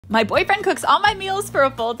My boyfriend cooks all my meals for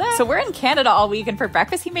a full day. So we're in Canada all week, and for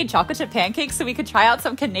breakfast, he made chocolate chip pancakes so we could try out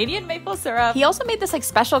some Canadian maple syrup. He also made this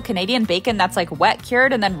special Canadian bacon that's wet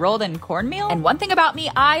cured and then rolled in cornmeal. And one thing about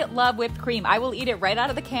me, I love whipped cream. I will eat it right out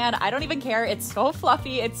of the can. I don't even care. It's so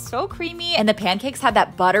fluffy. It's so creamy. And the pancakes had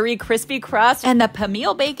that buttery, crispy crust. And the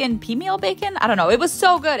pmeal bacon, I don't know. It was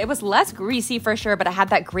so good. It was less greasy for sure, but it had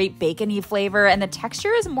that great bacony flavor. And the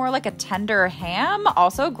texture is more like a tender ham.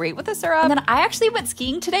 Also great with the syrup. And then I actually went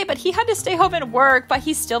skiing today, but he had to stay home and work, but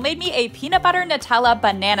he still made me a peanut butter Nutella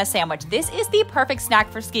banana sandwich. This is the perfect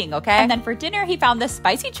snack for skiing, okay? And then for dinner, he found this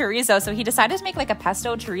spicy chorizo, so he decided to make a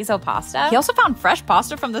pesto chorizo pasta. He also found fresh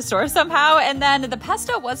pasta from the store somehow, and then the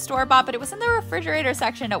pesto was store-bought, but it was in the refrigerator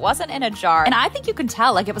section. It wasn't in a jar. And I think you can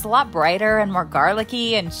tell, it was a lot brighter and more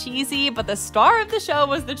garlicky and cheesy, but the star of the show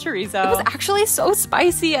was the chorizo. It was actually so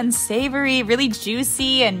spicy and savory, really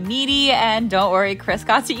juicy and meaty, and don't worry, Chris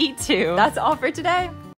got to eat too. That's all for today.